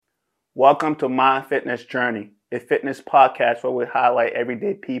Welcome to My Fitness Journey, a fitness podcast where we highlight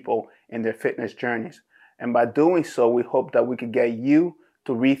everyday people and their fitness journeys. And by doing so, we hope that we could get you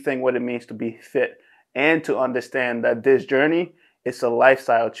to rethink what it means to be fit and to understand that this journey is a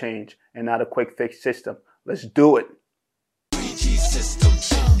lifestyle change and not a quick fix system. Let's do it.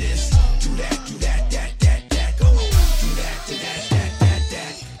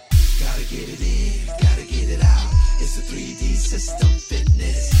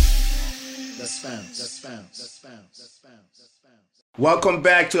 Welcome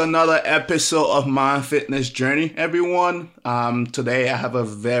back to another episode of My Fitness Journey, everyone. Today I have a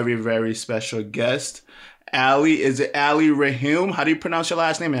very special guest. Ali, is it Ali Rahim? How do you pronounce your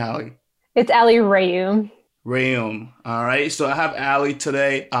last name, Ali? It's Ali Rahim. Rahim. All right. So I have Ali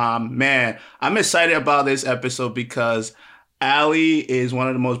today. Man, I'm excited about this episode because Ali is one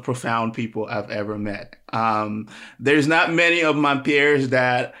of the most profound people I've ever met. There's not many of my peers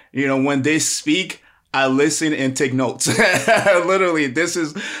that, when they speak, I listen and take notes. Literally, this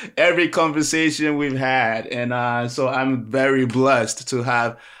is every conversation we've had. And so I'm very blessed to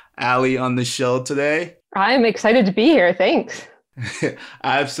have Ali on the show today. I'm excited to be here. Thanks.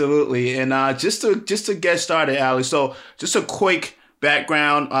 Absolutely. And just to get started, Ali, so just a quick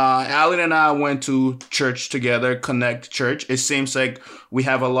background. Ali and I went to church together, Connect Church. It seems like we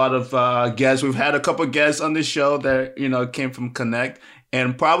have a lot of guests. We've had a couple of guests on the show that, came from Connect,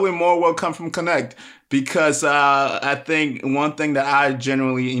 and probably more will come from Connect because I think one thing that I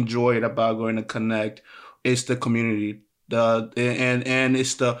generally enjoyed about going to Connect is the community, and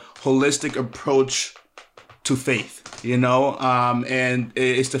it's the holistic approach to faith, and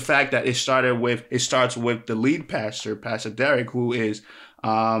it's the fact that it starts with the lead pastor, Pastor Derek, who is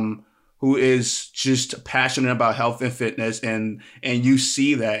just passionate about health and fitness, and you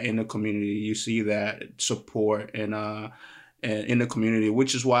see that in the community, you see that support and in the community,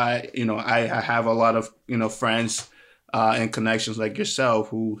 which is why I have a lot of friends and connections like yourself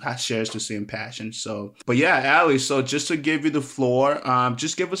who shares the same passion. So, but yeah, Ali. So just to give you the floor,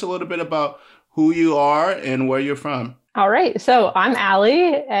 just give us a little bit about who you are and where you're from. All right. So I'm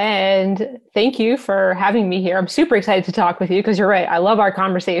Ali, and thank you for having me here. I'm super excited to talk with you because you're right. I love our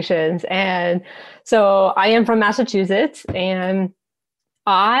conversations. And so I am from Massachusetts, and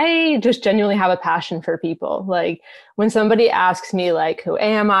I just genuinely have a passion for people. Like when somebody asks me, like, who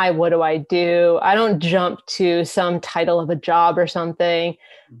am I? What do I do? I don't jump to some title of a job or something.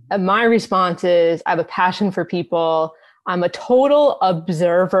 And my response is I have a passion for people. I'm a total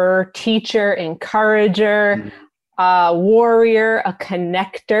observer, teacher, encourager, warrior, a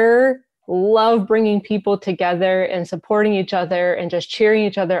connector, love bringing people together and supporting each other and just cheering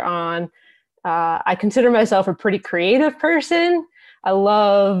each other on. I consider myself a pretty creative person. I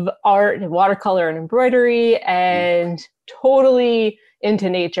love art and watercolor and embroidery and totally into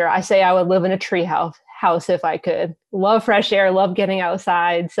nature. I say I would live in a tree house if I could. Love fresh air, love getting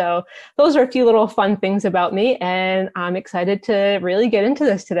outside. So those are a few little fun things about me, and I'm excited to really get into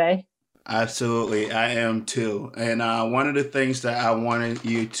this today. Absolutely. I am too. And one of the things that I wanted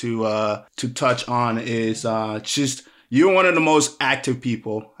you to touch on is just you're one of the most active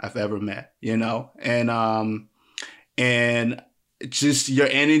people I've ever met, and just your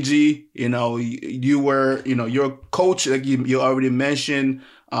energy, you were, you're a coach, like you already mentioned,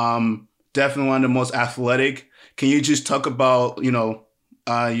 definitely one of the most athletic. Can you just talk about,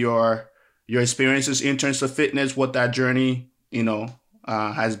 your experiences in terms of fitness, what that journey,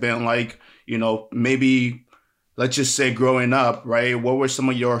 has been like, maybe let's just say growing up, right? What were some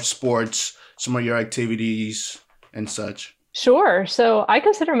of your sports, some of your activities and such? Sure. So I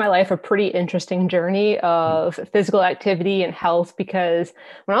consider my life a pretty interesting journey of physical activity and health because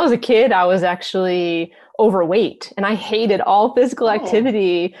when I was a kid, I was actually overweight and I hated all physical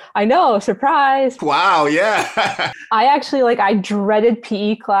activity. I know, surprise. Wow, yeah. I dreaded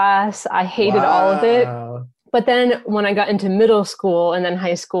PE class. I hated all of it. But then when I got into middle school and then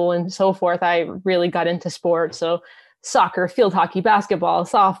high school and so forth, I really got into sports. So soccer, field hockey, basketball,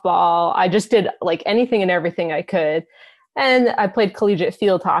 softball. I just did like anything and everything I could. And I played collegiate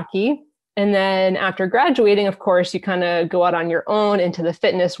field hockey. And then after graduating, of course, you kind of go out on your own into the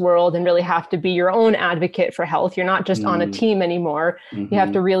fitness world and really have to be your own advocate for health. You're not just on a team anymore. You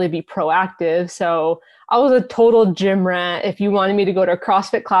have to really be proactive. So I was a total gym rat. If you wanted me to go to a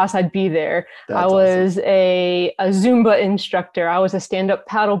CrossFit class, I'd be there. I was awesome. a Zumba instructor. I was a stand-up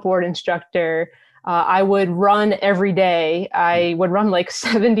paddleboard instructor. I would run every day. I would run like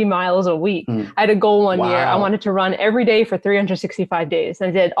 70 miles a week. I had a goal one year. I wanted to run every day for 365 days.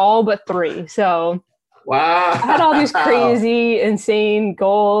 I did all but 3. So Wow. I had all these crazy, insane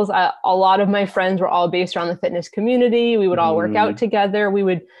goals. A lot of my friends were all based around the fitness community. We would all work out Mm, together. We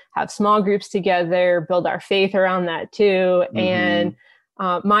would have small groups together, build our faith around that too. And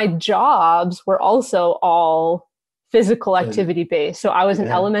mm-hmm. my jobs were also all physical activity based. So I was an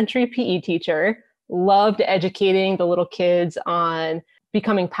Yeah. elementary PE teacher, loved educating the little kids on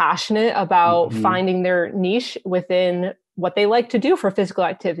becoming passionate about Mm-hmm. finding their niche within what they like to do for physical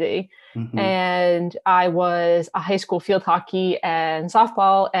activity. Mm-hmm. And I was a high school field hockey and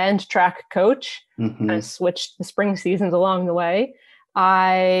softball and track coach. Kind of Mm-hmm. switched the spring seasons along the way.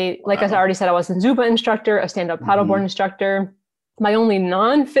 Like I Wow. already said, I was a Zumba instructor, a stand-up paddleboard Mm-hmm. instructor. My only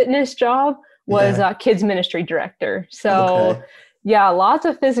non-fitness job was Yeah. a kids ministry director. So Okay. yeah, lots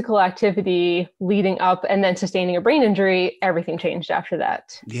of physical activity leading up and then sustaining a brain injury. Everything changed after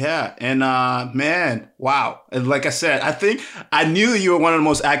that. Yeah, and man, wow. And like I said, I think I knew you were one of the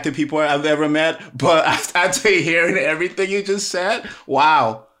most active people I've ever met, but after hearing everything you just said,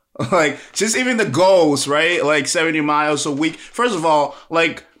 wow. Like just even the goals, right? Like 70 miles a week. First of all,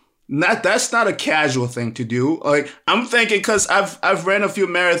 like not that's not a casual thing to do. Like I'm thinking because I've ran a few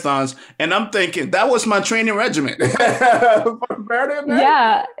marathons and I'm thinking that was my training regimen. For marathon.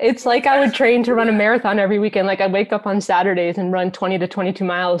 Yeah, it's like I would train to run a marathon every weekend. Like I'd wake up on Saturdays and run 20 to 22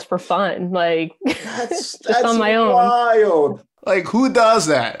 miles for fun, like just That's on my own. wild. Like who does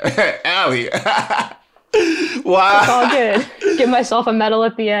that? Allie. It's all Wow. good. Give myself a medal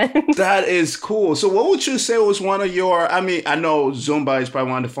at the end. That is cool. So what would you say was one of your I mean, I know Zumba is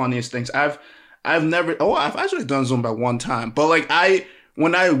probably one of the funniest things. I've never I've actually done Zumba one time. But like I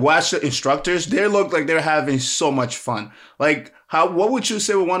when I watch the instructors, they look like they're having so much fun. Like how what would you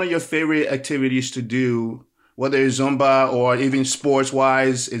say were one of your favorite activities to do, whether it's Zumba or even sports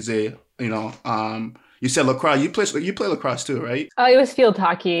wise? Is it, you said lacrosse. You play lacrosse too, right? It was field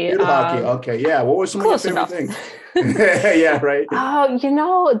hockey. Field hockey. Okay, yeah. What were some of your Close favorite enough. things? Yeah, right.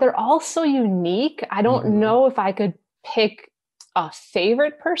 They're all so unique. I don't Hmm. know if I could pick a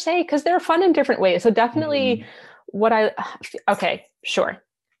favorite per se because they're fun in different ways. So definitely Hmm. what I okay, sure.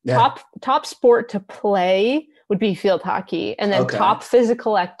 Yeah. Top sport to play would be field hockey, and then Okay. top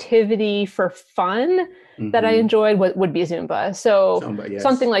physical activity for fun that I Hmm. enjoyed would be Zumba. So Somebody,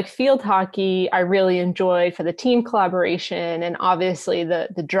 something yes. like field hockey, I really enjoyed for the team collaboration and obviously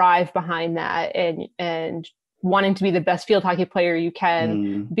the drive behind that and wanting to be the best field hockey player you can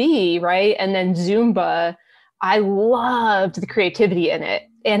Mm, be, right? And then Zumba, I loved the creativity in it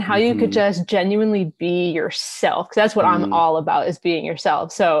and how you could hmm just genuinely be yourself. Because that's what I'm mm, all about is being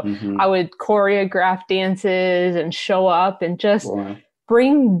yourself. So I hmm would choreograph dances and show up and just Boy,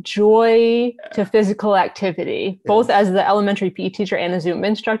 bring joy to physical activity, both yes. as the elementary PE teacher and a Zumba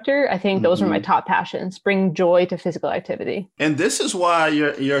instructor. I think those were my Hmm. top passions, bring joy to physical activity. And this is why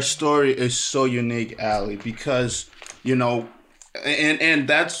your story is so unique, Allie, because you know, and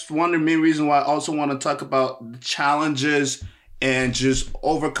that's one of the main reasons why I also want to talk about the challenges and just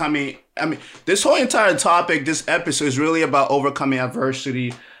overcoming. I mean, this whole entire topic, this episode is really about overcoming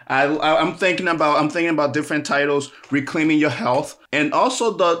adversity. I'm thinking about different titles, reclaiming your health, and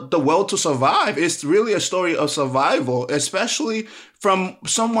also the will to survive. It's really a story of survival, especially from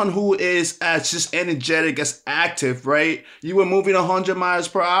someone who is as just energetic as active, right? You were moving 100 miles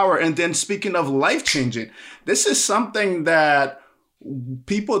per hour, and then speaking of life changing, this is something that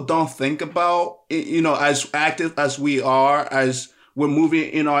people don't think about. As active as we are, as we're moving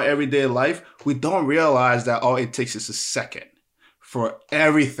in our everyday life, we don't realize that all it takes is a second for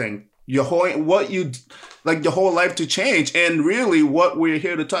everything your whole life to change. And really what we're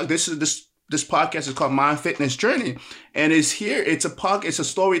here to talk, this podcast is called My Fitness Journey, and it's a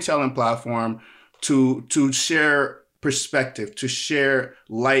storytelling platform to share perspective, to share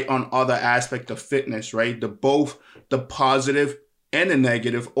light on other aspect of fitness, right? Both the positive and the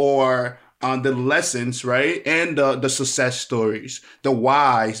negative, or on the lessons, right? And the success stories, the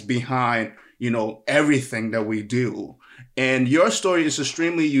whys behind, everything that we do. And your story is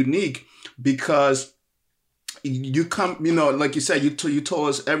extremely unique because you come, like you said, you told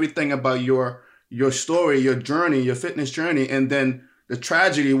us everything about your story, your journey, your fitness journey, and then the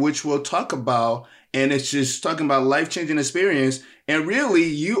tragedy, which we'll talk about. And it's just talking about life changing experience. And really,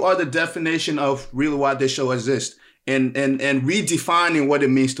 you are the definition of really why this show exists, and redefining what it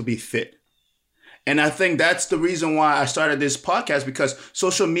means to be fit. And I think that's the reason why I started this podcast, because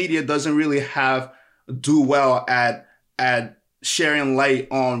social media doesn't really do well at sharing light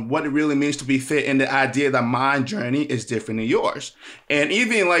on what it really means to be fit, and the idea that my journey is different than yours. And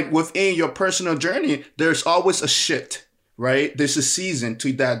even like within your personal journey, there's always a shift, right? There's a season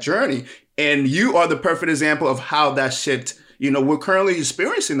to that journey. And you are the perfect example of how that shift, we're currently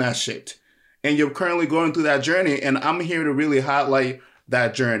experiencing that shift. and you're currently going through that journey. And I'm here to really highlight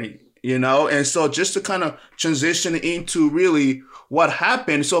that journey, you know? And so just to kind of transition into really what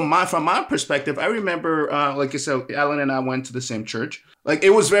happened. So from my perspective, I remember, like I said, Alan and I went to the same church. Like,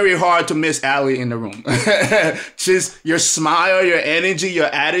 it was very hard to miss Allie in the room. Just your smile, your energy, your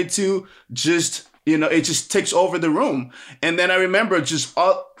attitude, just, you know, it just takes over the room. And then I remember just,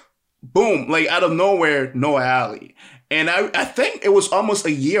 boom, like out of nowhere, no Allie. And I think it was almost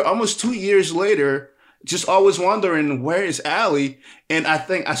a year, almost 2 years later, just always wondering, where is Allie? And I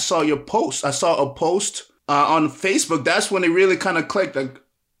think I saw your post. I saw a post on Facebook. That's when it really kind of clicked, like,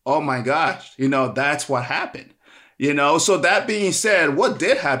 oh my gosh, you know, that's what happened. You know, so that being said, what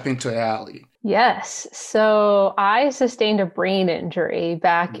did happen to Allie? Yes. So I sustained a brain injury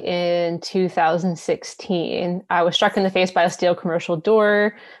back in 2016. I was struck in the face by a steel commercial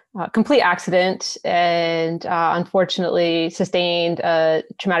door, complete accident, and unfortunately sustained a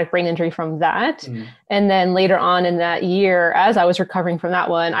traumatic brain injury from that. And then later on in that year, as I was recovering from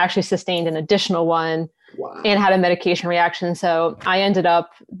that one, I actually sustained an additional one. Wow. And had a medication reaction. So I ended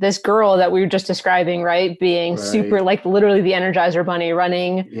up, this girl that we were just describing, right, being super, like literally the Energizer Bunny,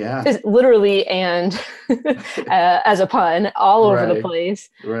 running, literally and as a pun, all over the place.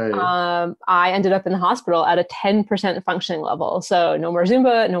 I ended up in the hospital at a 10% functioning level. So no more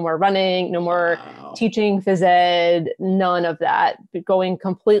Zumba, no more running, no more teaching phys ed, none of that. Going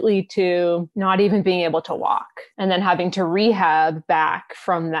completely to not even being able to walk, and then having to rehab back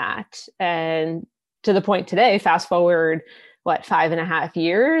from that. And to the point today, fast forward, 5.5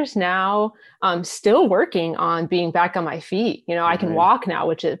 years now, I'm still working on being back on my feet. You know, I can walk now,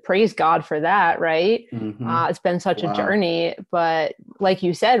 which is, praise God for that, right? It's been such a journey, but like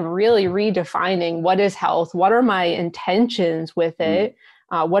you said, really redefining what is health, what are my intentions with it,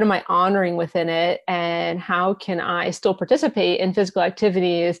 what am I honoring within it, and how can I still participate in physical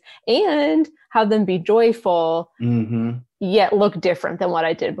activities and have them be joyful, yet look different than what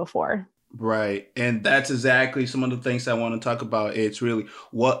I did before. Right. And that's exactly some of the things I want to talk about. It's really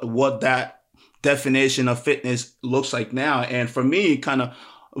what that definition of fitness looks like now. And for me, kind of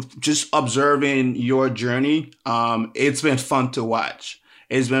just observing your journey, it's been fun to watch.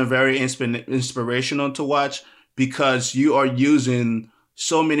 It's been very inspirational to watch, because you are using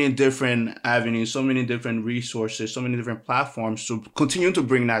so many different avenues, so many different resources, so many different platforms to continue to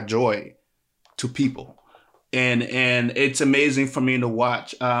bring that joy to people. And it's amazing for me to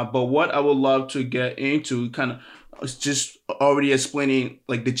watch. But what I would love to get into, kind of just already explaining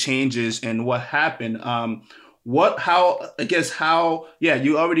like the changes and what happened. You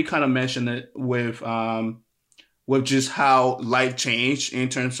already kind of mentioned it with just how life changed in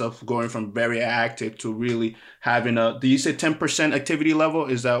terms of going from very active to really having do you say 10% activity level?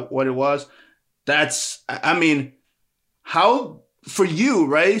 Is that what it was? How, for you,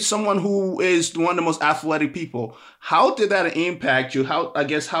 right? Someone who is one of the most athletic people, how did that impact you? How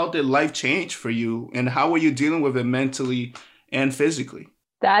did life change for you? And how were you dealing with it mentally and physically?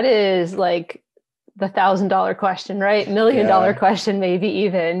 That is like the $1,000 question, right? $1 million question, maybe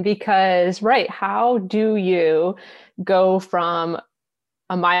even, because, right, how do you go from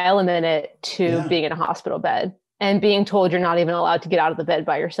a mile a minute to being in a hospital bed and being told you're not even allowed to get out of the bed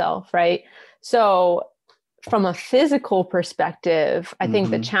by yourself, right? So from a physical perspective, I think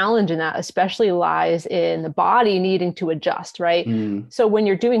the challenge in that especially lies in the body needing to adjust, right? So when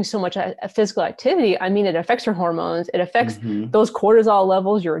you're doing so much physical activity, I mean, it affects your hormones, it affects those cortisol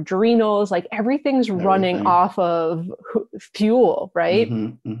levels, your adrenals, like everything's running off of fuel, right?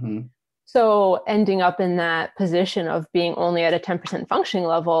 So ending up in that position of being only at a 10% functioning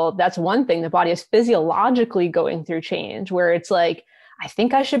level, that's one thing. The body is physiologically going through change where it's like, I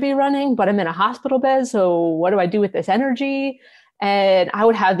think I should be running, but I'm in a hospital bed. So what do I do with this energy? And I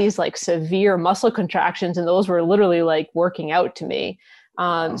would have these like severe muscle contractions, and those were literally like working out to me.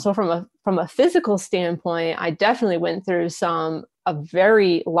 So from a physical standpoint, I definitely went through a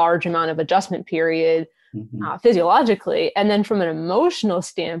very large amount of adjustment period physiologically. And then from an emotional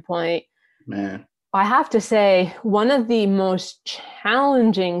standpoint, I have to say one of the most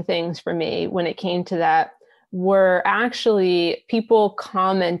challenging things for me when it came to that were actually people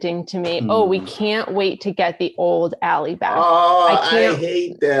commenting to me, oh, we can't wait to get the old Allie back. Oh, I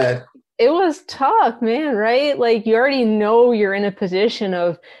hate that. It was tough, man, right? Like you already know you're in a position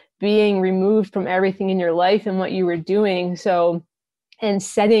of being removed from everything in your life and what you were doing. So, and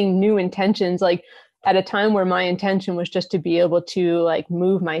setting new intentions, like at a time where my intention was just to be able to like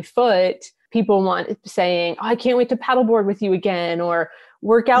move my foot, people saying, oh, I can't wait to paddleboard with you again, or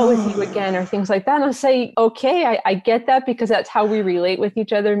work out with you again or things like that. And I'll say, okay, I get that because that's how we relate with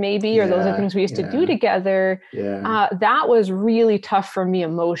each other maybe, or those are things we used to do together. That was really tough for me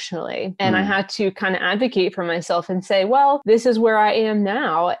emotionally. And I had to kind of advocate for myself and say, well, this is where I am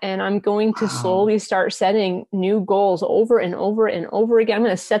now. And I'm going to slowly start setting new goals over and over and over again. I'm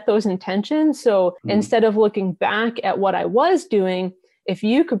going to set those intentions. So instead of looking back at what I was doing, if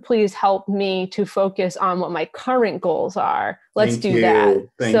you could please help me to focus on what my current goals are, let's do that.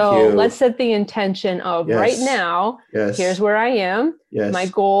 So let's set the intention of right now, here's where I am. My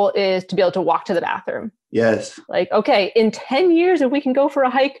goal is to be able to walk to the bathroom. Like, okay, in 10 years, if we can go for a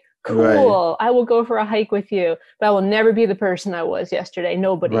hike, cool. I will go for a hike with you, but I will never be the person I was yesterday.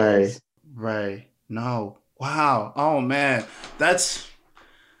 Nobody is. No. Wow. Oh man. That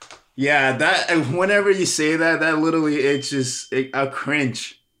whenever you say that, that literally, it's just a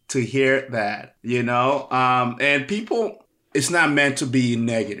cringe to hear that, and people, it's not meant to be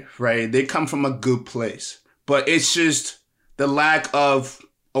negative, right? They come from a good place, but it's just the lack of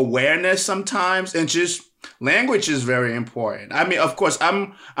awareness sometimes, and just language is very important. I mean, of course,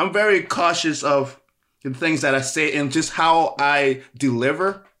 I'm very cautious of the things that I say and just how I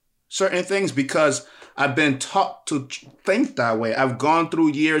deliver certain things, because I've been taught to think that way. I've gone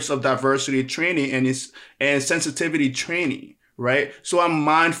through years of diversity training and sensitivity training, right? So I'm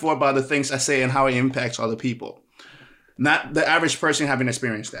mindful about the things I say and how it impacts other people. Not the average person having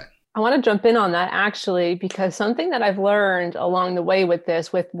experienced that. I want to jump in on that actually, because something that I've learned along the way with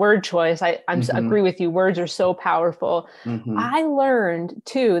this, with word choice, I agree with you. Words are so powerful. I learned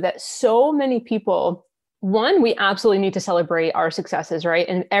too that so many people, one, we absolutely need to celebrate our successes, right?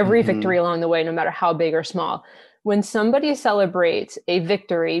 And every victory along the way, no matter how big or small. When somebody celebrates a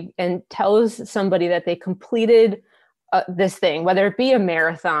victory and tells somebody that they completed this thing, whether it be a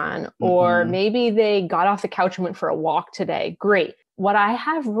marathon or maybe they got off the couch and went for a walk today, great. What I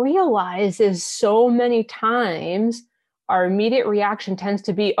have realized is so many times our immediate reaction tends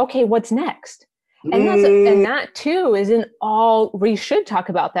to be, okay, what's next? And that too isn't all, we should talk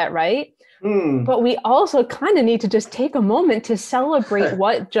about that, right? But we also kind of need to just take a moment to celebrate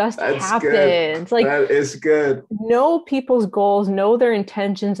what just happened. Good. Like, that is good. Know people's goals, know their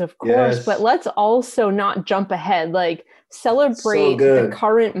intentions, of course, but let's also not jump ahead. Like, celebrate the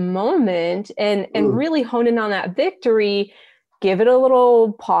current moment and really hone in on that victory. Give it a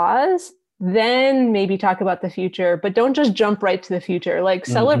little pause, then maybe talk about the future, but don't just jump right to the future. Like,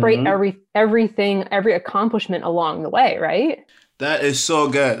 celebrate everything, every accomplishment along the way, right? That is so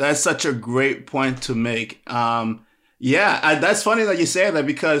good. That's such a great point to make. That's funny that you say that,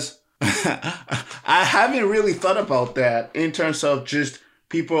 because I haven't really thought about that in terms of just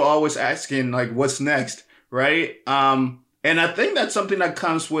people always asking, like, what's next, right? And I think that's something that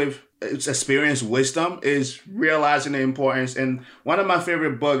comes with experience, wisdom, is realizing the importance. And one of my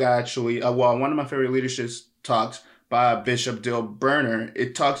favorite book, actually, one of my favorite leadership talks by Bishop Dale Berner,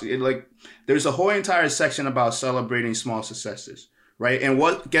 there's a whole entire section about celebrating small successes, right? And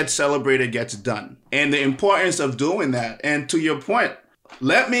what gets celebrated gets done. And the importance of doing that. And to your point,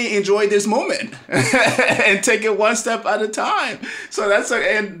 let me enjoy this moment and take it one step at a time. So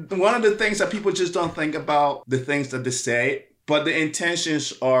and one of the things that people just don't think about, the things that they say, but the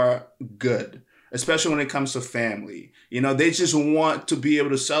intentions are good, especially when it comes to family. They just want to be able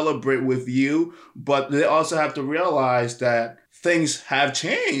to celebrate with you, but they also have to realize that things have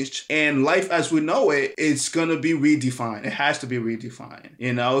changed, and life as we know it, it's going to be redefined. It has to be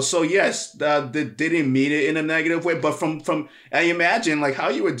redefined, So yes, they didn't mean it in a negative way, but from I imagine like how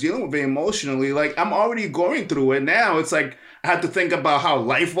you were dealing with it emotionally, like I'm already going through it now. It's like I have to think about how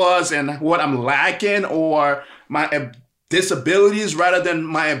life was and what I'm lacking, or my disabilities rather than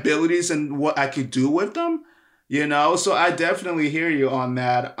my abilities and what I could do with them, So I definitely hear you on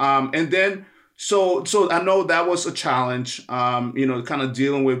that. And then, so I know that was a challenge, kind of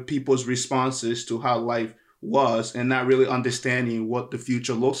dealing with people's responses to how life was and not really understanding what the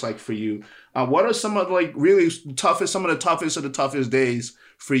future looks like for you. What are some of some of the toughest days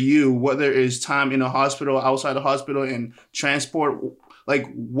for you, whether it's time in a hospital, outside the hospital, and transport?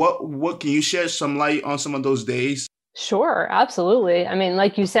 Like, what can you shed some light on some of those days? Sure, absolutely. I mean,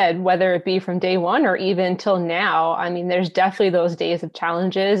 like you said, whether it be from day one or even till now, I mean, there's definitely those days of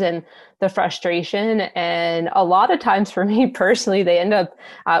challenges and the frustration. And a lot of times for me personally, they end up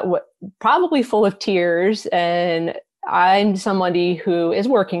probably full of tears. And I'm somebody who is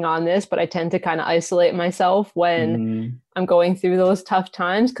working on this, but I tend to kind of isolate myself when I'm going through those tough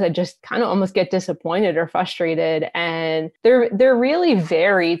times, because I just kind of almost get disappointed or frustrated. And they're really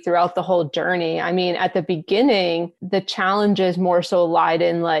varied throughout the whole journey. I mean, at the beginning, the challenges more so lied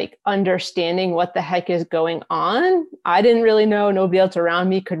in like understanding what the heck is going on. I didn't really know. Nobody else around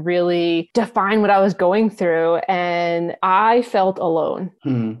me could really define what I was going through. And I felt alone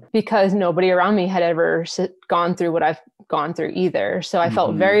because nobody around me had ever gone through what I've gone through either. So I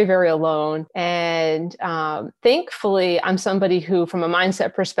felt very, very alone. And thankfully, I'm somebody who, from a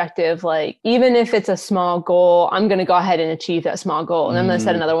mindset perspective, like, even if it's a small goal, I'm going to go ahead and achieve that small goal. And I'm going to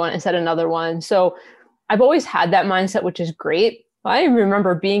set another one and set another one. So I've always had that mindset, which is great. I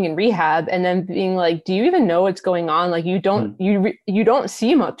remember being in rehab and then being like, do you even know what's going on? Like, you don't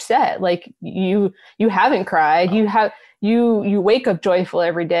seem upset. Like you haven't cried. You wake up joyful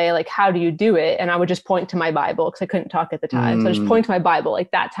every day. Like, how do you do it? And I would just point to my Bible, because I couldn't talk at the time. So I just point to my Bible, like,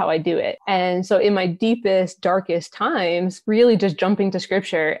 that's how I do it. And so in my deepest, darkest times, really just jumping to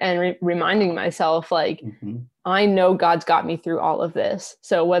scripture and reminding myself, like, I know God's got me through all of this.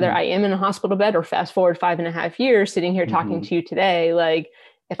 So whether I am in a hospital bed or fast forward 5.5 years sitting here talking to you today, like,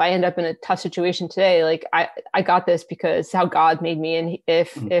 if I end up in a tough situation today, like, I got this because how God made me. And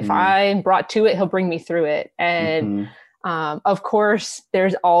if I'm brought to it, he'll bring me through it. And of course,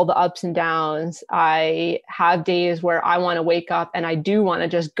 there's all the ups and downs. I have days where I want to wake up and I do want to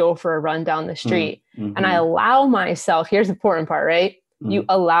just go for a run down the street. And I allow myself, here's the important part, right? You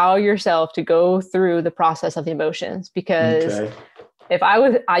allow yourself to go through the process of the emotions, because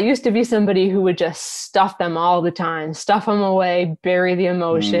I used to be somebody who would just stuff them all the time, stuff them away, bury the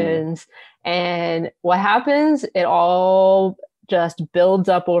emotions. And what happens? It all just builds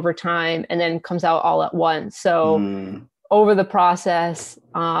up over time and then comes out all at once. So over the process,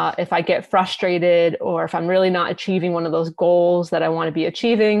 if I get frustrated or if I'm really not achieving one of those goals that I want to be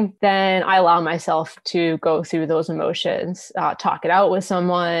achieving, then I allow myself to go through those emotions, talk it out with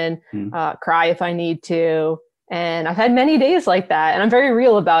someone, cry if I need to. And I've had many days like that, and I'm very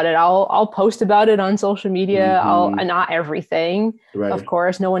real about it. I'll post about it on social media. Not everything, of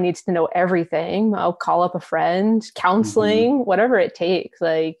course. No one needs to know everything. I'll call up a friend, counseling, whatever it takes,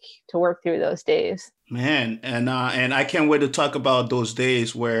 like, to work through those days. Man, and I can't wait to talk about those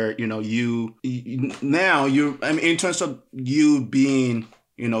days where, you I mean, in terms of you being,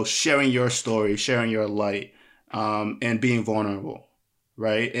 sharing your story, sharing your light, and being vulnerable,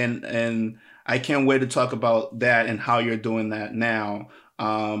 right? And I can't wait to talk about that and how you're doing that now.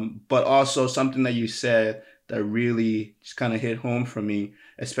 But also something that you said that really just kind of hit home for me,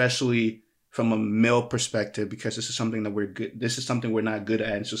 especially from a male perspective, because this is something that we're not good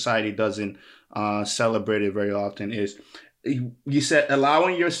at, and society doesn't celebrate it very often, is you said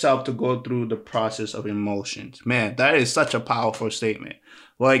allowing yourself to go through the process of emotions. Man, that is such a powerful statement.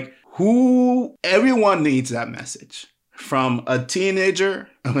 Like, everyone needs that message. From a teenager,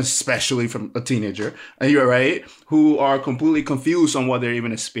 especially from a teenager, you're right, who are completely confused on what they're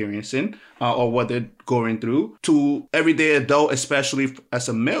even experiencing or what they're going through, to everyday adult, especially as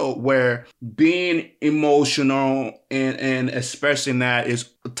a male, where being emotional and expressing that is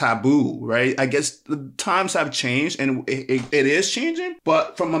taboo, right? I guess the times have changed, and it is changing,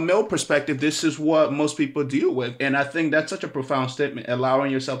 but from a male perspective, this is what most people deal with. And I think that's such a profound statement,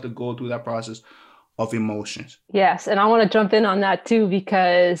 allowing yourself to go through that process of emotions. Yes. And I want to jump in on that too,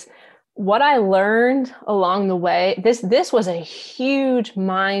 because what I learned along the way, this was a huge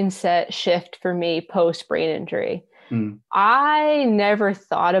mindset shift for me post brain injury. I never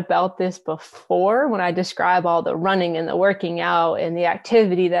thought about this before. When I describe all the running and the working out and the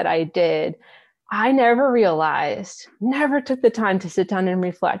activity that I did, I never took the time to sit down and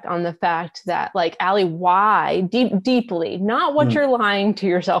reflect on the fact that, like, Allie, why, deeply, not what you're lying to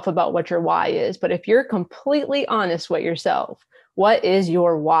yourself about what your why is, but if you're completely honest with yourself, what is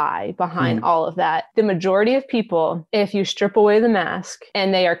your why behind all of that? The majority of people, if you strip away the mask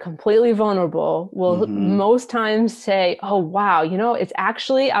and they are completely vulnerable, will most times say, oh, wow, it's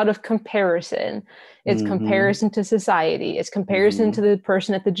actually out of comparison. It's comparison to society. It's comparison to the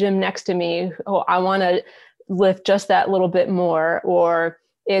person at the gym next to me. Oh, I want to lift just that little bit more. Or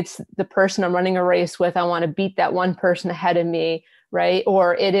it's the person I'm running a race with. I want to beat that one person ahead of me. Right?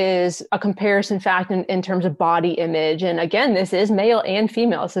 Or it is a comparison fact in terms of body image. And again, this is male and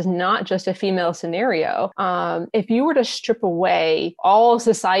female. This is not just a female scenario. If you were to strip away all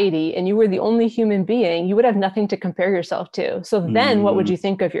society and you were the only human being, you would have nothing to compare yourself to. So then what would you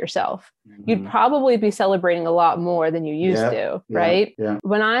think of yourself? You'd probably be celebrating a lot more than you used to, right?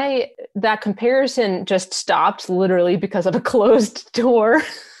 When that comparison just stopped literally because of a closed door.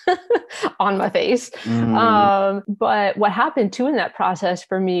 on my face. But what happened too in that process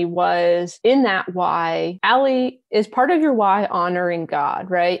for me was in that why, Allie, is part of your why honoring God,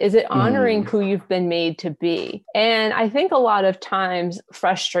 right? Is it honoring who you've been made to be? And I think a lot of times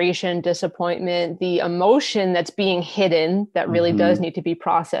frustration, disappointment, the emotion that's being hidden that really does need to be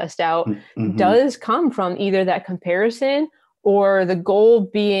processed out does come from either that comparison or the goal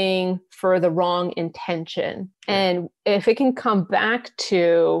being for the wrong intention. And if it can come back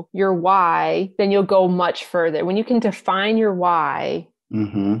to your why, then you'll go much further. When you can define your why,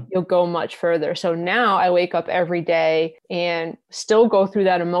 you'll go much further. So now I wake up every day and still go through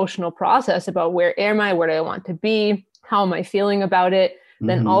that emotional process about where am I, where do I want to be, how am I feeling about it?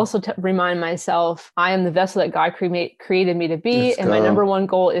 Then also to remind myself, I am the vessel that God created me to be. And my number one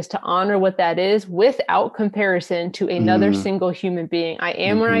goal is to honor what that is without comparison to another single human being. I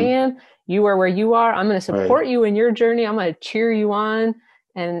am where I am. You are where you are. I'm going to support you in your journey. I'm going to cheer you on,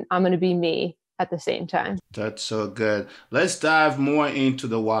 and I'm going to be me at the same time. That's so good. Let's dive more into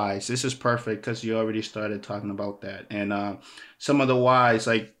the whys. This is perfect because you already started talking about that. And some of the whys,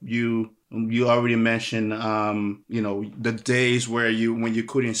 like you already mentioned, the days where when you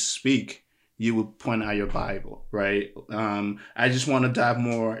couldn't speak, you would point out your Bible, right? I just want to dive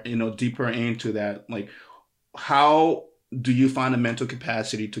more, deeper into that. Like, how do you find the mental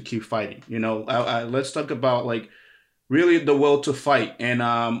capacity to keep fighting? Let's talk about like really the will to fight,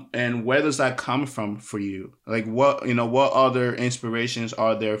 and where does that come from for you? Like what other inspirations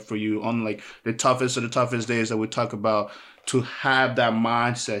are there for you on like the toughest of the toughest days that we talk about, to have that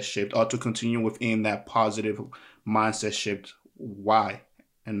mindset shift or to continue within that positive mindset shift? Why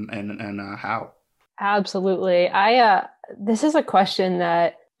and how? Absolutely. This is a question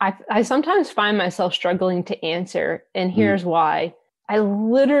that I sometimes find myself struggling to answer. And here's why. I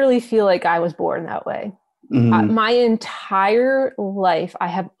literally feel like I was born that way. My entire life, I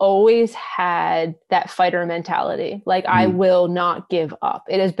have always had that fighter mentality. Like I will not give up.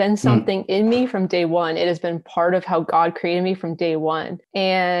 It has been something in me from day one. It has been part of how God created me from day one.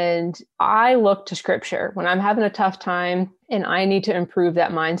 And I look to scripture when I'm having a tough time and I need to improve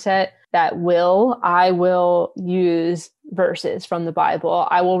that mindset, I will use verses from the Bible.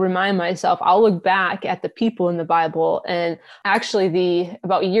 I will remind myself, I'll look back at the people in the Bible. And actually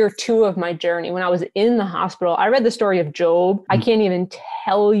about year 2 of my journey, when I was in the hospital, I read the story of Job. I can't even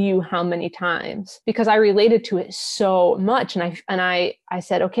tell you how many times, because I related to it so much. And I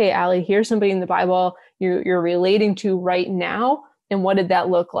said, okay, Allie, here's somebody in the Bible you're relating to right now. And what did that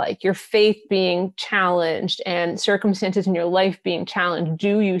look like? Your faith being challenged and circumstances in your life being challenged.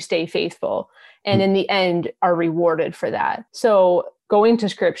 Do you stay faithful? And in the end are rewarded for that. So going to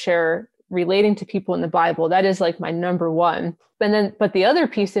scripture, relating to people in the Bible, that is like my number one. But the other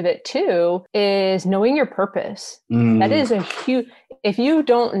piece of it too is knowing your purpose. That is a huge, if you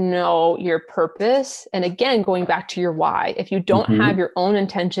don't know your purpose, and again, going back to your why, if you don't have your own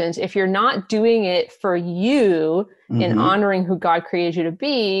intentions, if you're not doing it for you in honoring who God created you to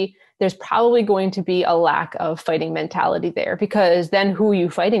be, there's probably going to be a lack of fighting mentality there, because then who are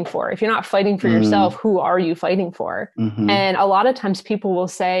you fighting for? If you're not fighting for yourself, who are you fighting for? And a lot of times people will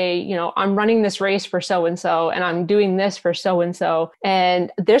say, I'm running this race for so-and-so, and I'm doing this for so-and-so.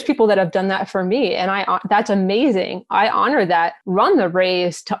 And there's people that have done that for me. And that's amazing. I honor that. Run the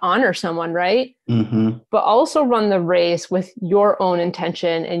race to honor someone, right? But also run the race with your own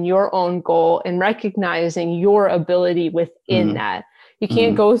intention and your own goal, and recognizing your ability within that. You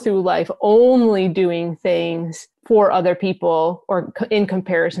can't go through life only doing things for other people or in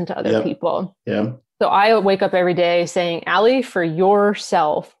comparison to other people. Yeah. So I wake up every day saying, Allie, for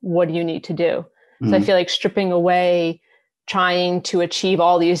yourself, what do you need to do? So I feel like stripping away trying to achieve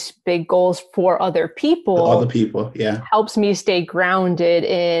all these big goals for other people, helps me stay grounded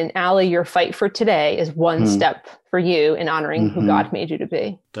in, Allie, your fight for today is one step for you in honoring who God made you to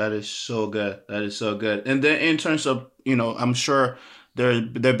be. That is so good. That is so good. And then in terms of, I'm sure there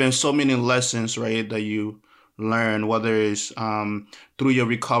have been so many lessons, right, that you learn, whether it's through your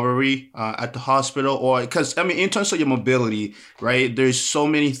recovery at the hospital, or because in terms of your mobility, right, there's so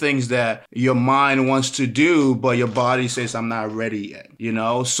many things that your mind wants to do, but your body says, I'm not ready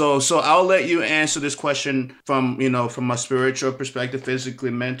yet, so I'll let you answer this question from a spiritual perspective, physically,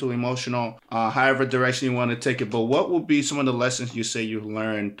 mental, emotional, however direction you want to take it. But what would be some of the lessons you say you've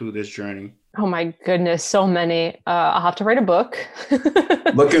learned through this journey? Oh my goodness, so many. I'll have to write a book.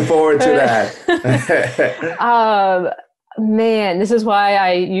 Looking forward to that. Man, this is why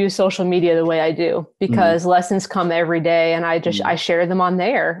I use social media the way I do, because lessons come every day and I share them on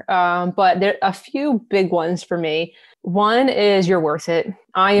there. But there are a few big ones for me. One is you're worth it.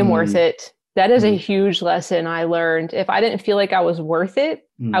 I am worth it. That is a huge lesson I learned. If I didn't feel like I was worth it,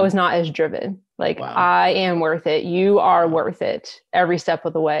 I was not as driven. Like, Wow. I am worth it. You are worth it every step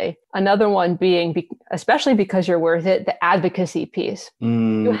of the way. Another one being, especially because you're worth it, the advocacy piece.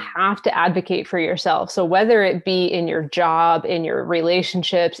 You have to advocate for yourself. So whether it be in your job, in your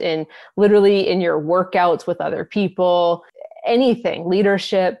relationships, in literally in your workouts with other people, anything,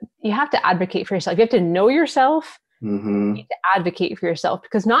 leadership, you have to advocate for yourself. You have to know yourself. You need to advocate for yourself,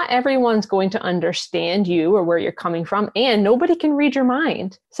 because not everyone's going to understand you or where you're coming from, and nobody can read your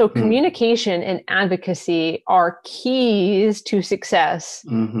mind. So communication and advocacy are keys to success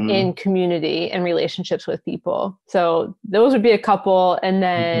in community and relationships with people. So those would be a couple. And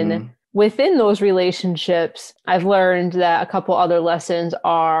then within those relationships, I've learned that a couple other lessons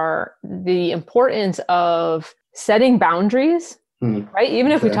are the importance of setting boundaries. Right?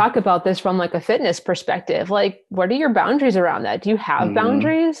 Even if we talk about this from like a fitness perspective, like, what are your boundaries around that? Do you have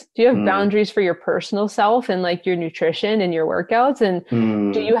boundaries? Do you have boundaries for your personal self and like your nutrition and your workouts?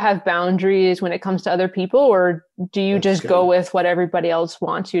 And do you have boundaries when it comes to other people, or do you just go with what everybody else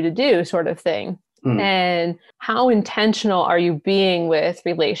wants you to do, sort of thing? And how intentional are you being with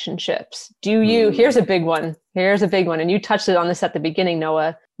relationships? Here's a big one. And you touched it on this at the beginning,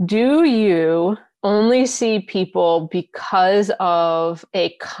 Noah. Do you only see people because of a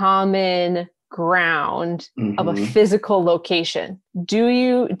common ground of a physical location? Do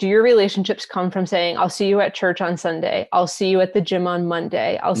your relationships come from saying, I'll see you at church on Sunday, I'll see you at the gym on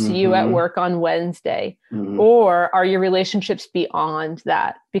Monday, I'll see you at work on Wednesday? Or are your relationships beyond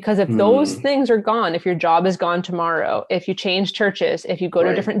that? Because if those things are gone, if your job is gone tomorrow, if you change churches, if you go to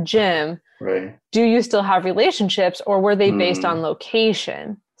a different gym, do you still have relationships, or were they based on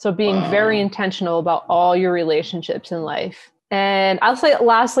location? So being very intentional about all your relationships in life. And I'll say,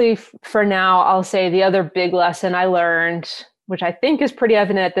 lastly, for now, I'll say the other big lesson I learned, which I think is pretty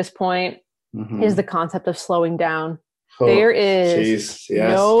evident at this point, is the concept of slowing down. There is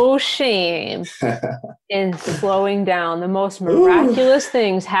no shame in slowing down. The most miraculous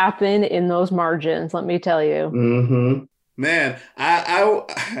things happen in those margins, let me tell you. Man,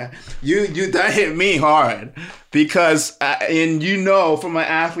 you that hit me hard, because and from an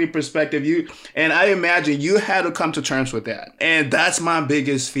athlete perspective, I imagine you had to come to terms with that, and that's my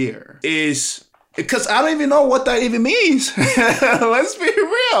biggest fear, is because I don't even know what that even means. Let's be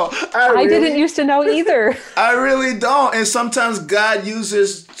real. I didn't used to know either. I really don't, and sometimes God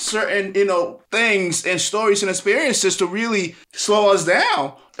uses certain things and stories and experiences to really slow us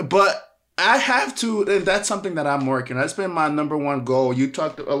down, but I have to, and that's something that I'm working on. That's been my number one goal. You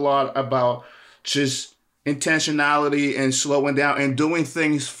talked a lot about just intentionality and slowing down and doing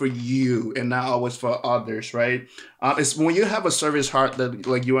things for you and not always for others, right? It's when you have a service heart that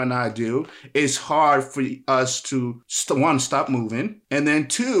like you and I do, it's hard for us to, one, stop moving, and then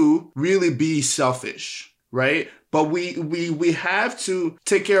two, really be selfish, right? But we have to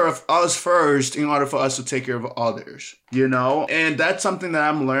take care of us first in order for us to take care of others, And that's something that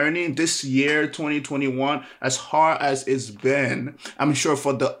I'm learning this year, 2021, as hard as it's been. I'm sure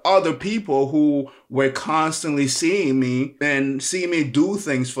for the other people who were constantly seeing me and seeing me do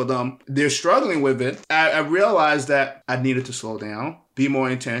things for them, they're struggling with it. I realized that I needed to slow down, be more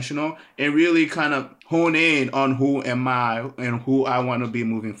intentional, and really kind of hone in on who am I and who I want to be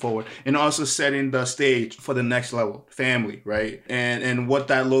moving forward, and also setting the stage for the next level, family, right? And what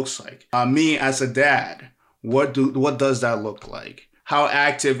that looks like. Me as a dad, what does that look like? How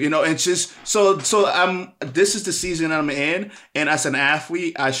active, it's just so this is the season I'm in, and as an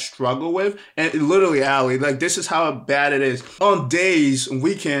athlete, I struggle with, and literally, Ali, like, this is how bad it is. On days,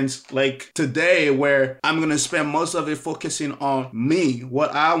 weekends, like today, where I'm going to spend most of it focusing on me,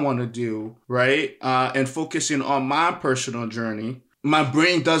 what I want to do, right? And focusing on my personal journey. My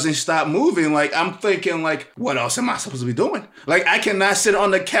brain doesn't stop moving. Like, I'm thinking, like, what else am I supposed to be doing? Like, I cannot sit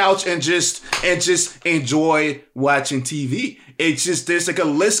on the couch and just enjoy watching TV. It's just, there's like a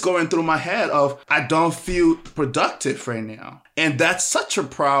list going through my head of, I don't feel productive right now. And that's such a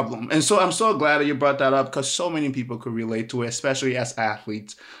problem. And so I'm so glad that you brought that up, because so many people could relate to it, especially as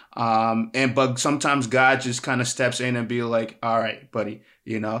athletes. But sometimes God just kind of steps in and be like, all right, buddy,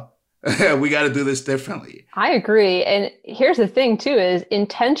 we got to do this differently. I agree. And here's the thing too, is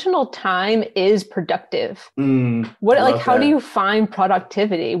intentional time is productive. How do you find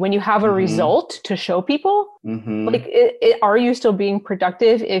productivity when you have a result to show people? Like, are you still being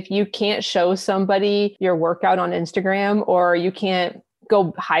productive if you can't show somebody your workout on Instagram, or you can't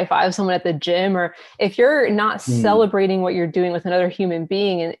go high five someone at the gym, or if you're not celebrating what you're doing with another human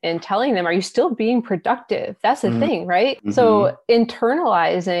being and telling them, are you still being productive? That's the thing, right? So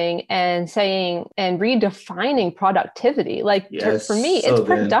internalizing and saying and redefining productivity, like for me, it's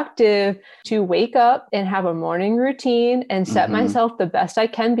productive to wake up and have a morning routine and set myself the best I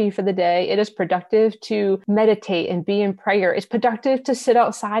can be for the day. It is productive to meditate and be in prayer. It's productive to sit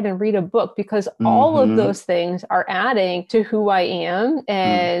outside and read a book, because all of those things are adding to who I am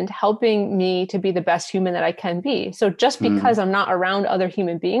and helping me to be the best human that I can be. So just because I'm not around other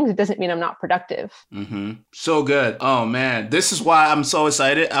human beings, it doesn't mean I'm not productive. So good. Oh man, this is why I'm so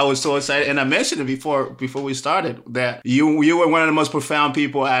excited. I was so excited, and I mentioned it before we started that you were one of the most profound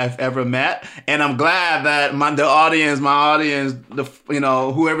people I've ever met, and I'm glad that my audience,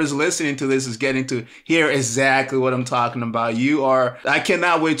 whoever's listening to this is getting to hear exactly what I'm talking about. I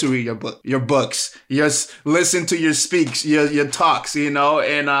cannot wait to read your books, just listen to your speaks, your talks, and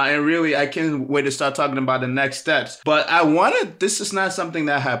really I can't wait to start talking about the next steps. But this is not something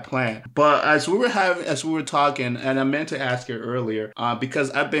that I had planned, but as we were talking, and I meant to ask you earlier,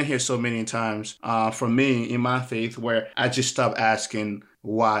 because I've been here so many times, for me in my faith, where I just stopped asking,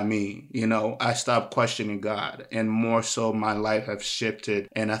 why me? I stopped questioning God, and more so my life has shifted,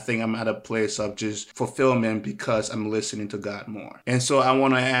 and I think I'm at a place of just fulfillment because I'm listening to God more. And so I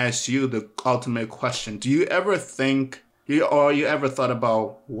want to ask you the ultimate question. Do you ever think, or you ever thought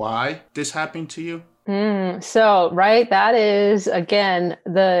about why this happened to you? So, right, that is, again,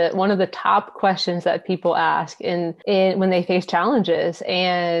 one of the top questions that people ask in when they face challenges.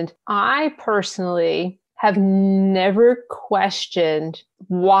 And I personally have never questioned,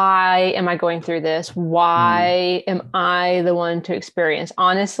 why am I going through this? Why am I the one to experience?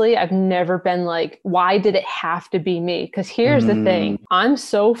 Honestly, I've never been like, why did it have to be me? Because here's the thing. I'm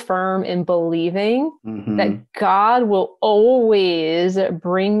so firm in believing that God will always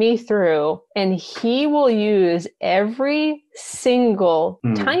bring me through, and he will use every single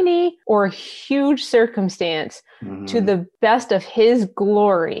tiny or huge circumstance to the best of his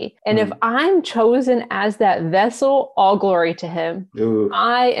glory. And if I'm chosen as that vessel, all glory to him.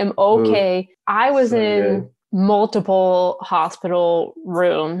 I am okay. I was in multiple hospital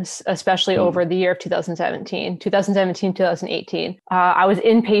rooms, especially over the year of 2018. I was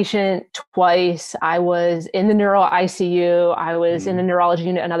inpatient twice. I was in the neuro ICU. I was in the neurology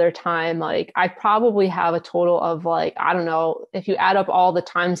unit another time. Like, I probably have a total of, like, I don't know, if you add up all the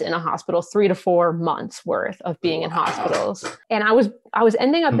times in a hospital, 3 to 4 months worth of being in hospitals. And I was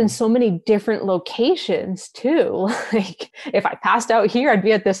ending up in so many different locations too. Like, if I passed out here, I'd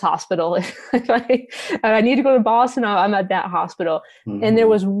be at this hospital. If I need to go to Boston, I'm at that hospital. And there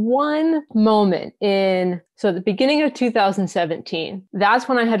was one moment so the beginning of 2017, that's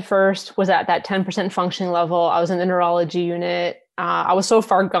when I was at that 10% functioning level. I was in the neurology unit. I was so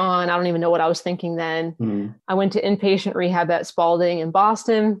far gone, I don't even know what I was thinking then. I went to inpatient rehab at Spalding in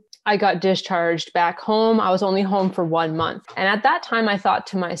Boston. I got discharged back home. I was only home for 1 month. And at that time, I thought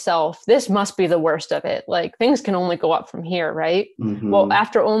to myself, this must be the worst of it. Like, things can only go up from here, right? Well,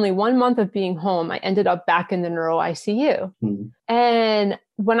 after only 1 month of being home, I ended up back in the neuro ICU. And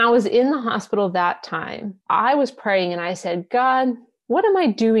when I was in the hospital that time, I was praying and I said, God, what am I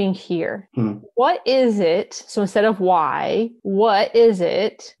doing here? What is it? So instead of why, what is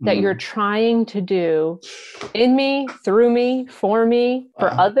it that you're trying to do in me, through me, for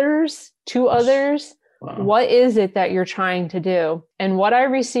others, to others? What is it that you're trying to do? And what I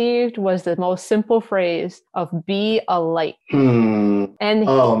received was the most simple phrase of be a light. And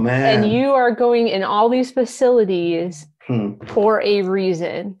you are going in all these facilities for a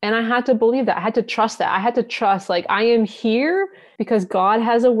reason. And I had to believe that. I had to trust that. I had to trust, like, I am here because God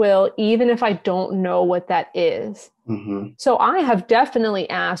has a will, even if I don't know what that is. So I have definitely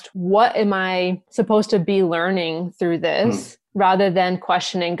asked, what am I supposed to be learning through this? Rather than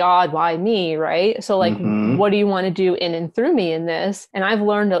questioning God, why me, right? So like, what do you want to do in and through me in this? And I've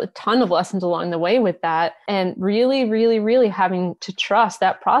learned a ton of lessons along the way with that. And really, really, really having to trust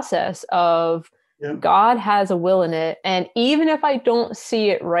that process of God has a will in it. And even if I don't see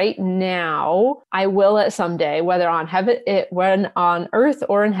it right now, I will at someday, whether on earth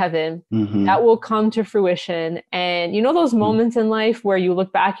or in heaven, that will come to fruition. And you know, those moments in life where you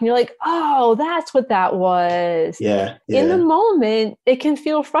look back and you're like, oh, that's what that was. In the moment, it can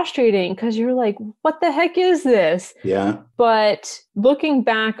feel frustrating because you're like, what the heck is this? But looking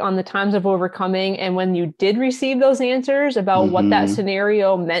back on the times of overcoming and when you did receive those answers about what that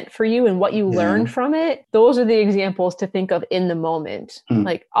scenario meant for you and what you learned from it, those are the examples to think of in the moment.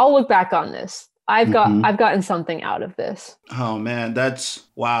 Like, I'll look back on this. I've gotten something out of this. Oh man, that's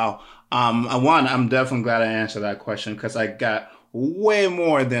wow. I'm definitely glad I answered that question, because I got way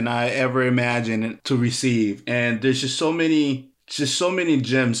more than I ever imagined to receive. And there's just so many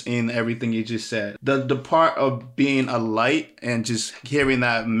gems in everything you just said. The part of being a light and just hearing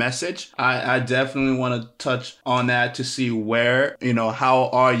that message, I definitely want to touch on that to see where, how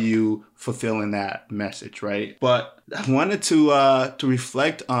are you fulfilling that message, right? But I wanted to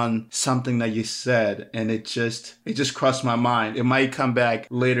reflect on something that you said, and it just crossed my mind. It might come back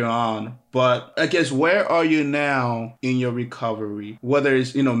later on, but I guess where are you now in your recovery? Whether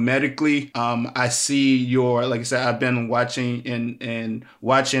it's medically, I see like I said, I've been watching and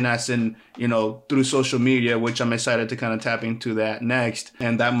watching us in through social media, which I'm excited to kind of tap into that next,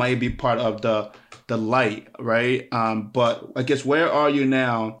 and that might be part of the light, right? But I guess where are you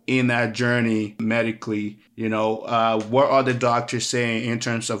now in that journey medically? What are the doctors saying in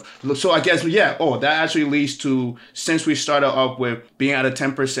terms of, so I guess, that actually leads to, since we started off with being at a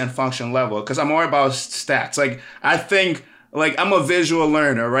 10% function level, because I'm more about stats. Like, I think, like, I'm a visual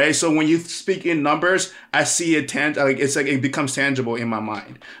learner, right? So when you speak in numbers, I see it, it becomes tangible in my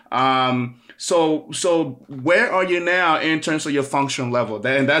mind. So where are you now in terms of your function level?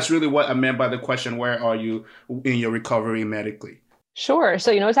 And that's really what I meant by the question, where are you in your recovery medically? Sure.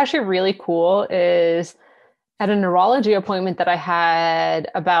 So, what's actually really cool is at a neurology appointment that I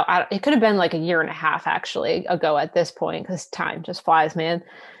had it could have been like a year and a half actually ago at this point, because time just flies, man.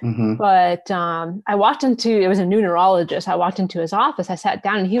 Mm-hmm. But I walked it was a new neurologist. I walked into his office, I sat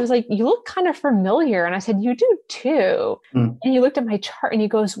down, and he was like, "You look kind of familiar." And I said, "You do too." Mm. And he looked at my chart and he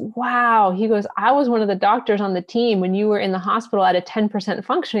goes, "Wow." He goes, "I was one of the doctors on the team when you were in the hospital at a 10%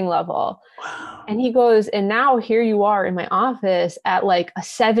 functioning level." Wow. And he goes, "And now here you are in my office at like a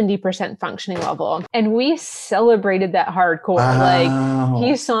 70% functioning level." And we celebrated that hardcore. Wow. Like,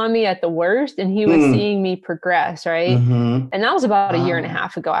 he saw me at the worst and he was seeing me progress, right? Mm-hmm. And that was about a year and a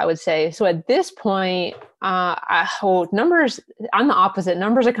half ago, I would say. So at this point, numbers, I'm the opposite.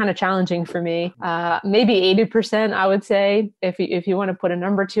 Numbers are kind of challenging for me. Maybe 80%, I would say, if you want to put a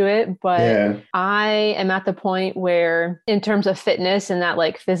number to it. But I am at the point where, in terms of fitness and that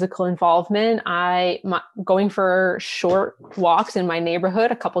like physical involvement, going for short walks in my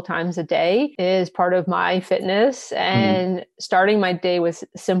neighborhood a couple times a day is part of my fitness, and starting my day with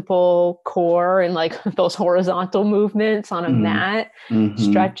simple core and like those horizontal movements on a mat,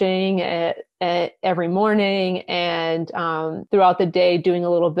 stretching every morning, and throughout the day doing a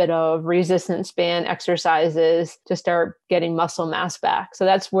little bit of resistance band exercises to start getting muscle mass back. So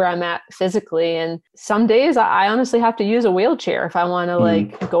that's where I'm at physically. And some days I honestly have to use a wheelchair if I want to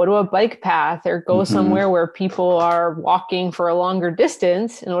like go to a bike path or go somewhere where people are walking for a longer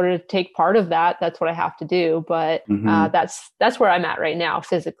distance. In order to take part of that, that's what I have to do. But that's where I'm at right now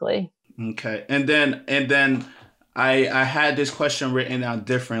physically. Okay. And then I had this question written out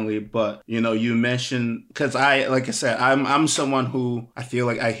differently, but you mentioned, because like I said, I'm someone who I feel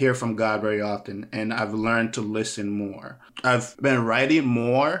like I hear from God very often, and I've learned to listen more. I've been writing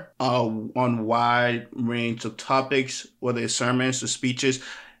more on wide range of topics, whether it's sermons or speeches.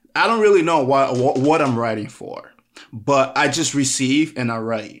 I don't really know what I'm writing for, but I just receive and I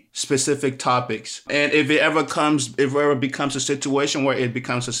write specific topics. And if it ever becomes a situation where it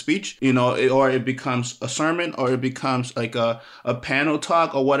becomes a speech, or it becomes a sermon, or it becomes like a panel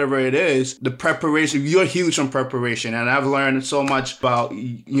talk or whatever it is, the preparation, you're huge on preparation. And I've learned so much about,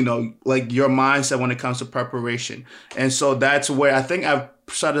 like your mindset when it comes to preparation. And so that's where I think I've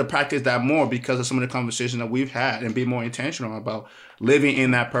started to practice that more because of some of the conversations that we've had, and be more intentional about living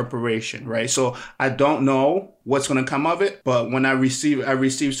in that preparation, right? So I don't know what's going to come of it, but when I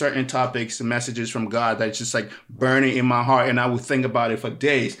receive certain topics and messages from God that's just like burning in my heart, and I will think about it for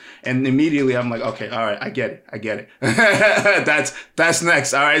days, and immediately I'm like, okay, all right, I get it. that's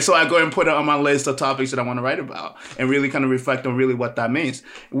next. All right. So I go and put it on my list of topics that I want to write about, and really kind of reflect on really what that means,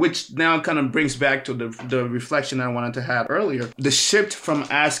 which now kind of brings back to the reflection that I wanted to have earlier, the shift from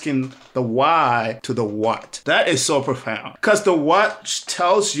asking the why to the what. That is so profound, because the what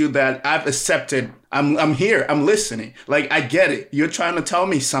tells you that I've accepted, I'm here, I'm listening. Like, I get it. You're trying to tell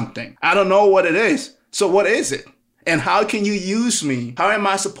me something. I don't know what it is. So what is it? And how can you use me? How am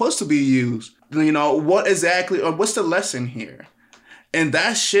I supposed to be used? What exactly, or what's the lesson here? And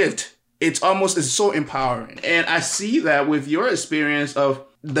that shift, it's so empowering. And I see that with your experience of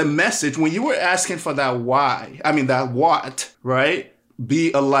the message, when you were asking for that that what, right?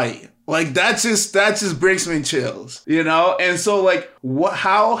 Be a light. Like, that just brings me chills, And so, like,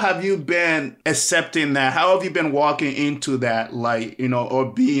 how have you been accepting that? How have you been walking into that light,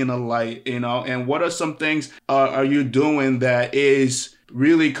 or being a light, And what are some things are you doing that is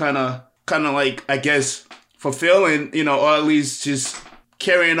really kind of like, I guess, fulfilling, or at least just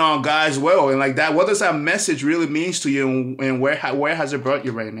carrying on God's will and like that. What does that message really means to you, and where has it brought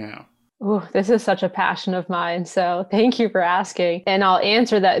you right now? Oh, this is such a passion of mine. So thank you for asking. And I'll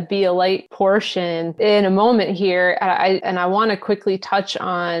answer that Be a Light portion in a moment here. I want to quickly touch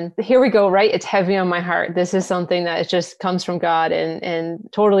on, here we go, right? It's heavy on my heart. This is something that just comes from God and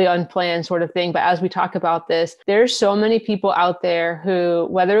totally unplanned sort of thing. But as we talk about this, there's so many people out there who,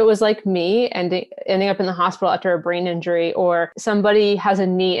 whether it was like me and ending up in the hospital after a brain injury, or somebody has a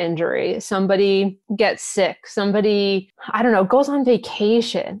knee injury, somebody gets sick, somebody, I don't know, goes on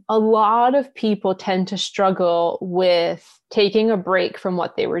vacation. A lot of people tend to struggle with taking a break from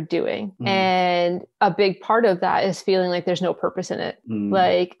what they were doing. And a big part of that is feeling like there's no purpose in it.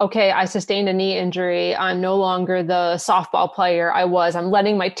 Like, okay, I sustained a knee injury. I'm no longer the softball player I was. I'm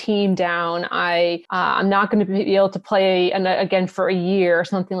letting my team down. I'm not going to be able to play again for a year or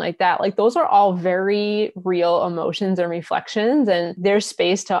something like that. Like those are all very real emotions and reflections, and there's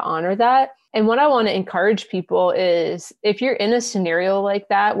space to honor that. And what I want to encourage people is if you're in a scenario like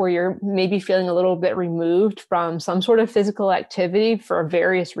that, where you're maybe feeling a little bit removed from some sort of physical activity for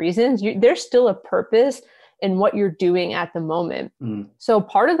various reasons, there's still a purpose in what you're doing at the moment. So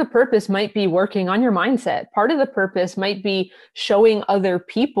part of the purpose might be working on your mindset. Part of the purpose might be showing other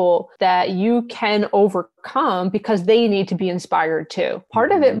people that you can overcome because they need to be inspired too.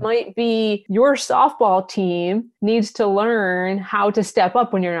 Part of it might be your softball team needs to learn how to step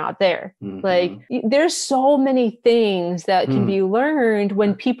up when you're not there. Like there's so many things that can be learned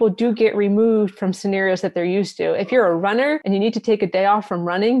when people do get removed from scenarios that they're used to. If you're a runner and you need to take a day off from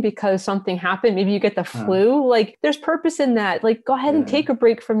running because something happened, maybe you get the flu, like there's purpose in that. Like go ahead and take a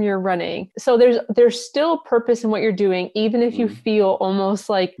break from your running. So there's still purpose in what you're doing, even if you feel almost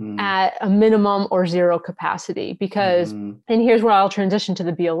like at a minimum or zero capacity, because, and here's where I'll transition to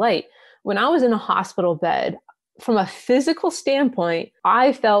the Be a Light. When I was in a hospital bed, from a physical standpoint,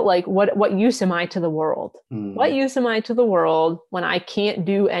 I felt like, what use am I to the world? What use am I to the world when I can't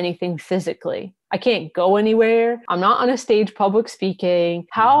do anything physically? I can't go anywhere. I'm not on a stage public speaking.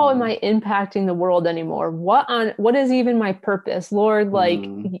 How am I impacting the world anymore? What is even my purpose? Lord, like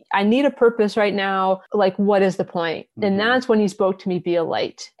I need a purpose right now. Like, what is the point? And that's when he spoke to me, Be a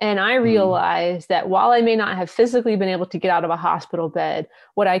Light. And I realized that while I may not have physically been able to get out of a hospital bed,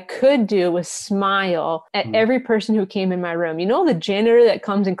 what I could do was smile at every person who came in my room. You know, the janitor that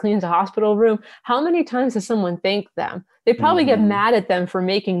comes and cleans a hospital room, how many times does someone thank them? They probably get mad at them for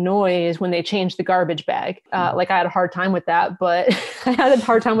making noise when they change the garbage bag. Like I had a hard time with that, but I had a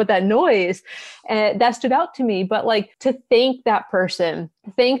hard time with that noise. And that stood out to me. But like to thank that person,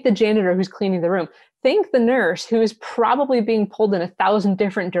 thank the janitor who's cleaning the room, thank the nurse who is probably being pulled in 1,000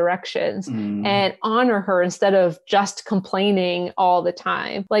 different directions and honor her instead of just complaining all the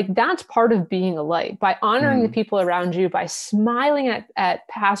time. Like that's part of being a light, by honoring the people around you, by smiling at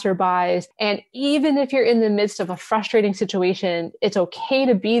passerbys. And even if you're in the midst of a frustrating situation, it's okay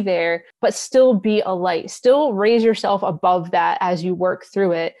to be there, but still be a light, still raise yourself above that as you work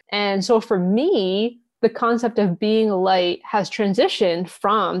through it. And so for me, the concept of being a light has transitioned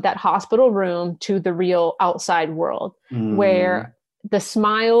from that hospital room to the real outside world, where the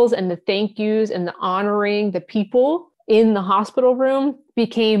smiles and the thank yous and the honoring the people in the hospital room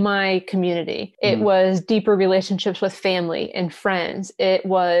became my community. It was deeper relationships with family and friends. It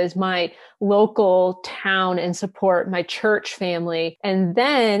was my local town and support, my church family. And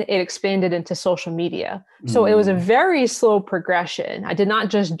then it expanded into social media. So it was a very slow progression. I did not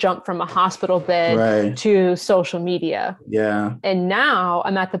just jump from a hospital bed to social media. Yeah. And now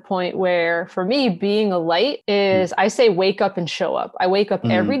I'm at the point where for me, being a light is, I say, wake up and show up. I wake up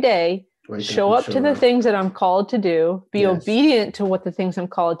every day, show up to the things that I'm called to do, be obedient to what the things I'm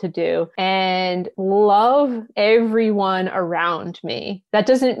called to do, and love everyone around me. That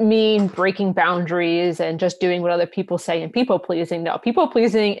doesn't mean breaking boundaries and just doing what other people say and people pleasing. No, people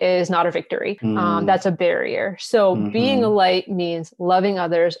pleasing is not a victory. That's a barrier. So being a light means loving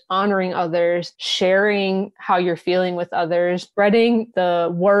others, honoring others, sharing how you're feeling with others, spreading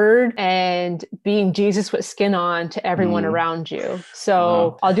the word, and being Jesus with skin on to everyone around you.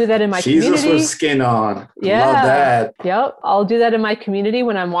 So I'll do that in my community. Jesus with skin on. Yeah. Love that. Yep. I'll do that in my community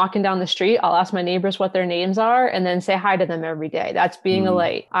when I'm walking down the street. I'll ask my neighbors what their names are and then say hi to them every day. That's being a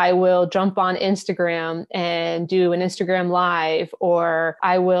light. I will jump on Instagram and do an Instagram live, or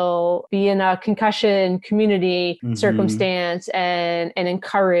I will be in a concussion community circumstance and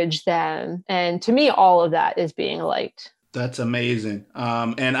encourage them. And to me, all of that is being a light. That's amazing.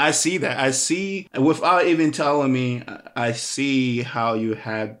 And I see that. I see, without even telling me, I see how you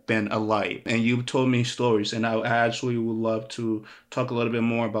have been a light. And you told me stories, and I actually would love to talk a little bit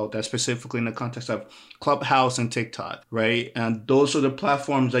more about that, specifically in the context of Clubhouse and TikTok, right? And those are the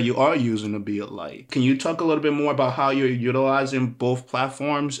platforms that you are using to be a light. Can you talk a little bit more about how you're utilizing both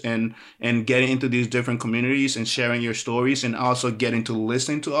platforms and getting into these different communities and sharing your stories, and also getting to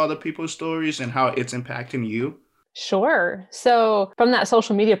listen to other people's stories and how it's impacting you? Sure. So from that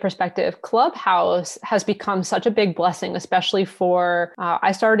social media perspective, Clubhouse has become such a big blessing, especially for,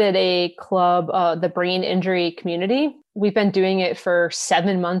 I started a club, the Brain Injury Community. We've been doing it for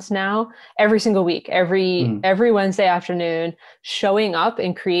 7 months now, every single week, every Wednesday afternoon, showing up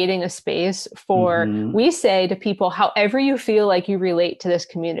and creating a space for, we say to people, however you feel like you relate to this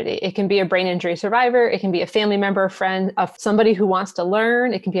community. It can be a brain injury survivor. It can be a family member, a friend, of somebody who wants to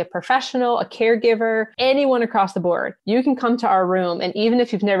learn. It can be a professional, a caregiver, anyone across the board. You can come to our room. And even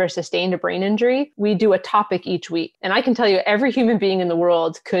if you've never sustained a brain injury, we do a topic each week. And I can tell you, every human being in the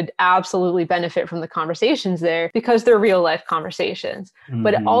world could absolutely benefit from the conversations there, because they're real life conversations.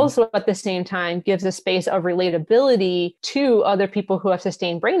 But it also at the same time gives a space of relatability to other people who have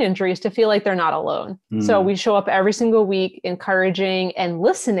sustained brain injuries to feel like they're not alone. So we show up every single week encouraging and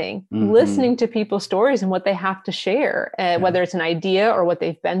listening to people's stories and what they have to share, whether it's an idea or what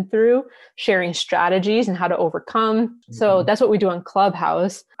they've been through, sharing strategies and how to overcome. So that's what we do on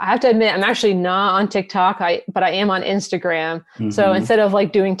Clubhouse. I have to admit, I'm actually not on TikTok, but I am on Instagram. So instead of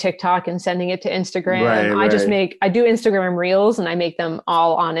like doing TikTok and sending it to Instagram, I do Instagram Reels, and I make them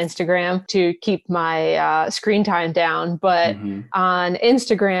all on Instagram to keep my screen time down. But on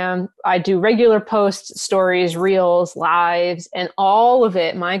Instagram, I do regular posts, stories, Reels, lives, and all of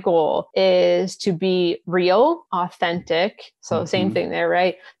it. My goal is to be real, authentic. So same thing there,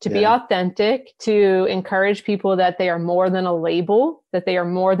 right? To be authentic, to encourage people that they are more than a label, that they are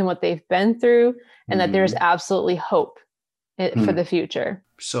more than what they've been through, and that there's absolutely hope for the future.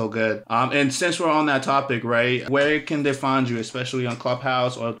 So good. And since we're on that topic, right, where can they find you, especially on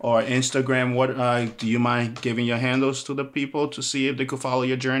Clubhouse or Instagram? What do you mind giving your handles to the people to see if they could follow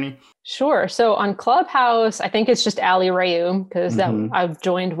your journey? Sure. So on Clubhouse, I think it's just Ali Rayum, because I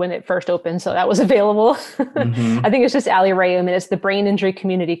joined when it first opened, so that was available. I think it's just Ali Rayum, and it's the Brain Injury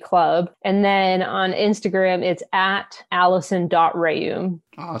Community Club. And then on Instagram, it's at Allison.Rayum.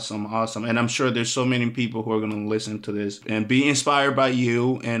 Awesome. And I'm sure there's so many people who are going to listen to this and be inspired by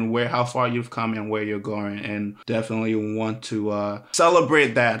you and how far you've come and where you're going, and definitely want to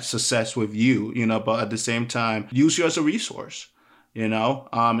celebrate that success with you, but at the same time, use you as a resource.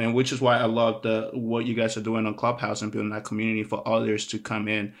 And which is why I love what you guys are doing on Clubhouse and building that community for others to come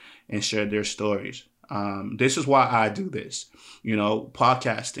in and share their stories. This is why I do this,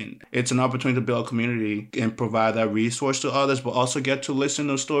 podcasting. It's an opportunity to build a community and provide that resource to others, but also get to listen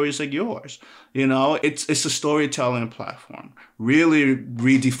to stories like yours. It's a storytelling platform, really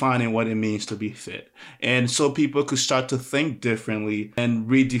redefining what it means to be fit. And so people could start to think differently and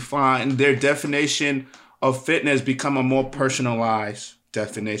redefine their definition of fitness, become a more personalized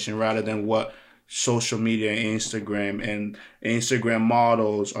definition rather than what social media and Instagram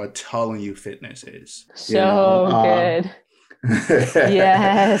models are telling you fitness is. So good.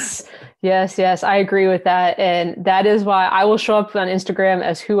 Yes. I agree with that. And that is why I will show up on Instagram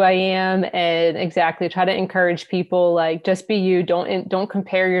as who I am, and exactly try to encourage people, like, just be you. Don't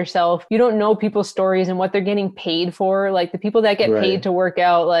compare yourself. You don't know people's stories and what they're getting paid for. Like, the people that get paid to work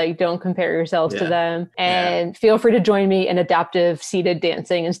out, like, don't compare yourselves to them. And feel free to join me in adaptive seated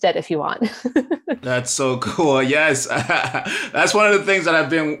dancing instead if you want. That's so cool. Yes. That's one of the things that I've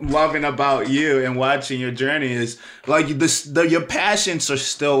been loving about you and watching your journey is, like, your passions are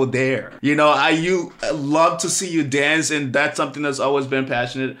still there. I love to see you dance, and that's something that's always been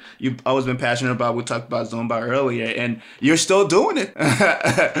passionate. You've always been passionate about. We talked about Zumba earlier, and you're still doing it.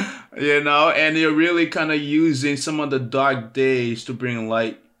 And you're really kind of using some of the dark days to bring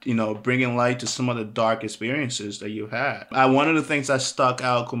light to some of the dark experiences that you had. One of the things that stuck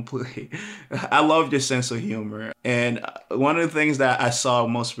out completely, I love your sense of humor. And one of the things that I saw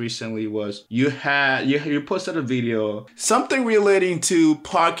most recently was you posted a video, something relating to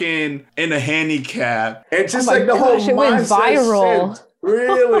parking in a handicap. And just the whole mindset. It went viral.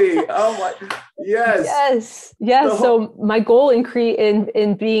 Really? Oh my. Yes. Yes. So my goal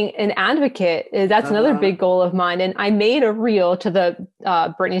in being an advocate is that's another big goal of mine. And I made a reel to the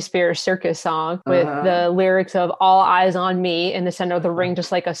Britney Spears circus song with the lyrics of "All eyes on me" in the center of the ring,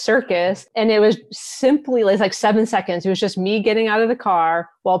 just like a circus. And it was simply, it was like 7 seconds. It was just me getting out of the car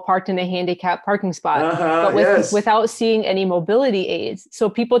while parked in a handicapped parking spot, but without seeing any mobility aids. So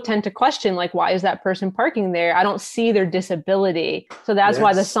people tend to question, like, why is that person parking there? I don't see their disability. So that's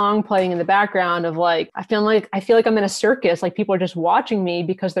why the song playing in the background of like, I feel like I'm in a circus. Like people are just watching me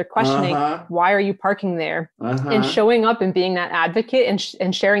because they're questioning, why are you parking there? And showing up and being that advocate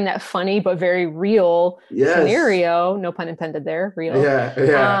and sharing that funny but very real scenario, no pun intended there, real.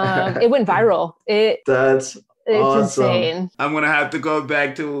 It went viral. It's awesome. insane. I'm going to have to go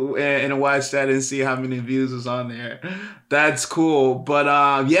back to and watch that and see how many views is on there. That's cool. But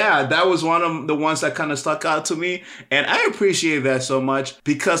that was one of the ones that kind of stuck out to me. And I appreciate that so much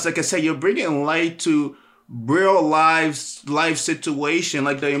because, like I said, you're bringing light to real life situation,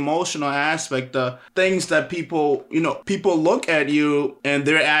 like the emotional aspect, the things that people look at you and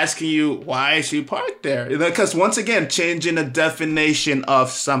they're asking you, why is she parked there? Because once again, changing the definition of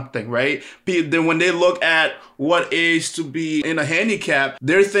something, right? Then when they look at what is to be in a handicap,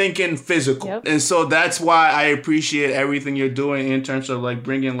 they're thinking physical. Yep. And so that's why I appreciate everything you're doing in terms of like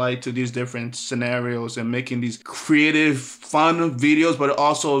bringing light to these different scenarios and making these creative, fun videos, but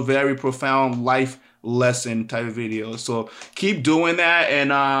also very profound life lesson type of videos. So keep doing that,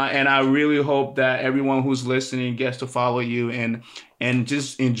 and I really hope that everyone who's listening gets to follow you and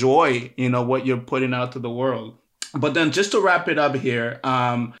just enjoy what you're putting out to the world. But then just to wrap it up here,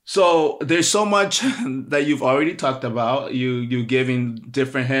 so there's so much that you've already talked about. You giving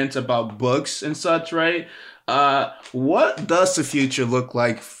different hints about books and such, right? What does the future look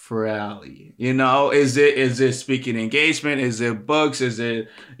like for Ali? Is it speaking engagement? Is it books? Is it,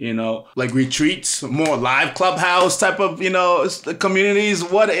 like retreats, more live clubhouse type of, communities?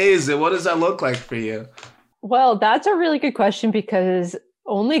 What is it? What does that look like for you? Well, that's a really good question because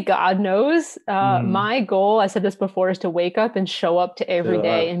only God knows. My goal, I said this before, is to wake up and show up to every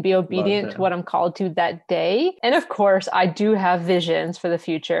day and be obedient to what I'm called to that day. And of course, I do have visions for the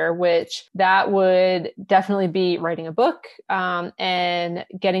future, which that would definitely be writing a book and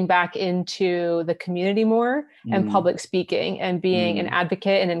getting back into the community more and public speaking and being an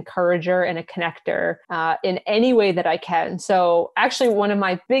advocate, an encourager, and a connector in any way that I can. So actually, one of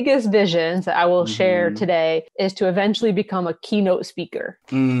my biggest visions that I will share today is to eventually become a keynote speaker.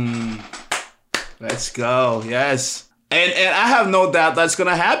 Let's go. Yes. And I have no doubt that's going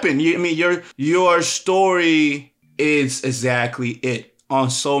to happen. Your story is exactly it on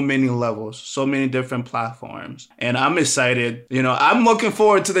so many levels, so many different platforms. And I'm excited. I'm looking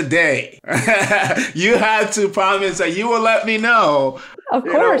forward to the day. You have to promise that you will let me know. Of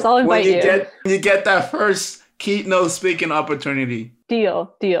course, I'll invite you. When you get that first keynote speaking opportunity.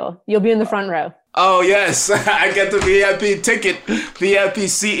 Deal. You'll be in the front row. Oh, yes. I get the VIP ticket, VIP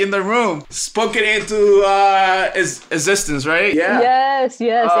seat in the room. Spoken into existence, right? Yeah. Yes.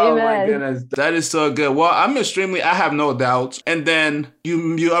 Oh, amen. My goodness. That is so good. Well, I have no doubts. And then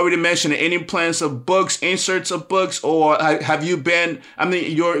you already mentioned any plans of books, inserts of books, or have you been,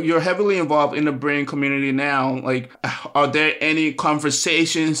 you're heavily involved in the brain community now. Like, are there any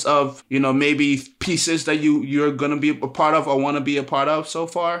conversations of, maybe pieces that you're going to be a part of or want to be a part of so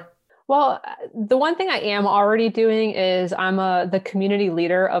far? Well, the one thing I am already doing is I'm the community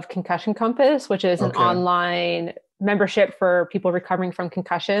leader of Concussion Compass, which is an online membership for people recovering from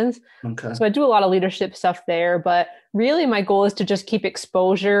concussions. Okay. So I do a lot of leadership stuff there, but really my goal is to just keep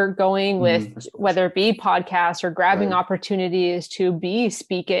exposure going with whether it be podcasts or grabbing opportunities to be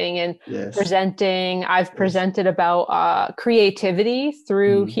speaking and presenting. I've presented about creativity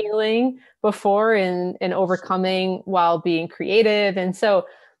through healing before and overcoming while being creative. And so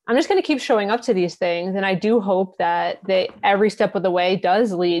I'm just going to keep showing up to these things. And I do hope that every step of the way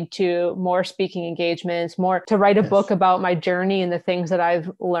does lead to more speaking engagements, more to write a book about my journey and the things that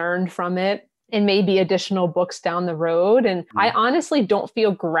I've learned from it, and maybe additional books down the road. And I honestly don't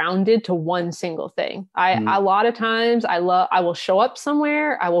feel grounded to one single thing. A lot of times I will show up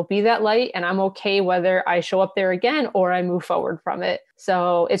somewhere, I will be that light, and I'm okay whether I show up there again or I move forward from it.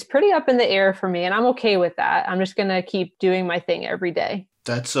 So it's pretty up in the air for me, and I'm okay with that. I'm just going to keep doing my thing every day.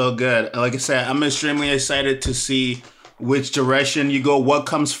 That's so good. Like I said, I'm extremely excited to see which direction you go, what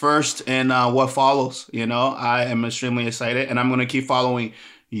comes first, and what follows. I am extremely excited, and I'm going to keep following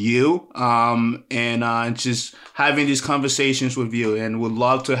you and just having these conversations with you, and would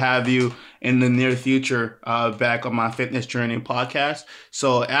love to have you in the near future back on my Fitness Journey podcast.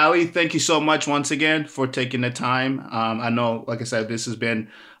 So, Ali, thank you so much once again for taking the time. I know, like I said, this has been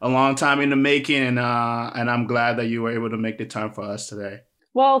a long time in the making, and I'm glad that you were able to make the time for us today.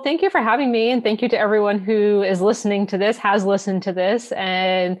 Well, thank you for having me, and thank you to everyone who is listening to this, has listened to this,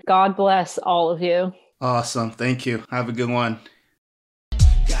 and God bless all of you. Awesome. Thank you. Have a good one.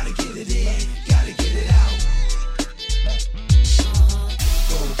 Gotta get it in.